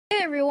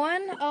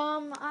everyone.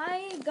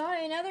 I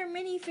got another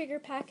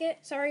minifigure packet.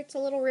 Sorry, it's a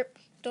little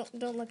ripped.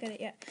 Don't look at it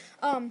yet.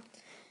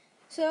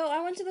 So I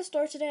went to the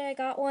store today. I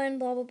got one.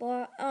 Blah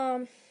blah blah.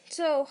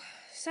 So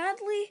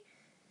sadly,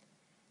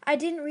 I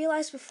didn't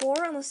realize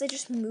before, unless they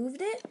just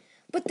moved it.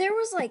 But there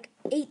was like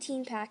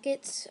 18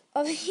 packets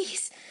of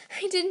these.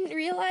 I didn't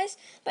realize.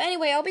 But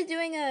anyway, I'll be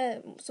doing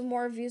some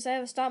more reviews. I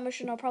have a stop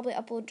motion I'll probably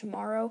upload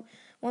tomorrow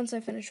once I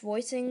finish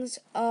voicings.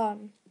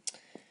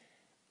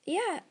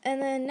 Yeah,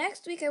 and then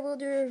next week I will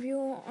do a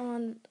review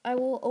on, I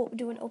will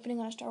do an opening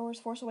on a Star Wars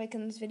Force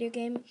Awakens video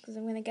game, because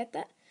I'm going to get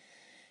that.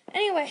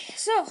 Anyway,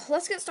 so,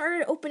 let's get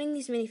started opening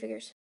these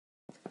minifigures.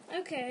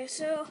 Okay,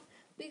 so,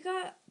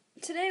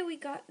 today we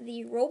got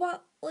the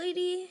robot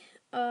lady.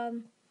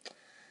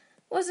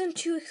 Wasn't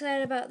too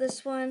excited about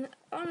this one.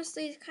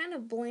 Honestly, it's kind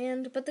of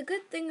bland, but the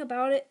good thing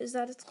about it is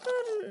that it's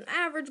about an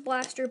average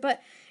blaster,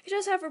 but it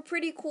does have a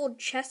pretty cool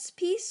chest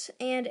piece,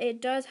 and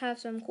it does have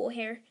some cool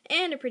hair,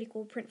 and a pretty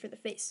cool print for the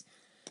face.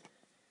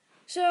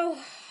 So,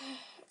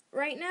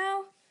 right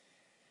now,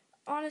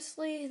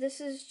 honestly,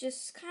 this is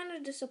just kind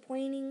of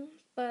disappointing,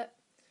 but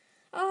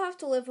I'll have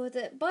to live with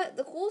it. But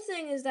the cool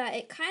thing is that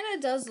it kind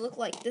of does look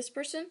like this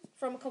person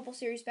from a couple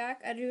series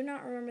back. I do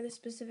not remember the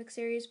specific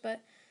series,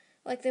 but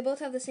like, they both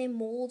have the same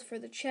mold for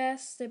the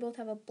chest. They both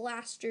have a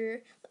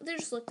blaster. They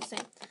just look the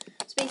same.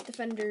 Space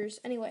Defenders.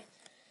 Anyway.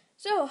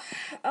 So,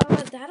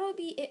 that'll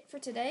be it for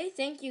today.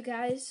 Thank you,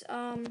 guys.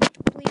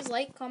 Please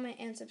like, comment,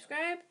 and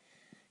subscribe.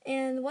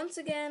 And once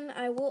again,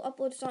 I will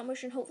upload stop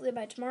motion hopefully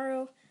by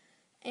tomorrow.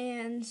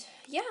 And,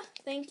 yeah,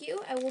 thank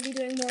you. I will be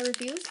doing more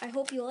reviews. I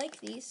hope you like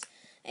these.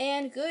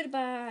 And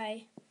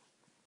goodbye.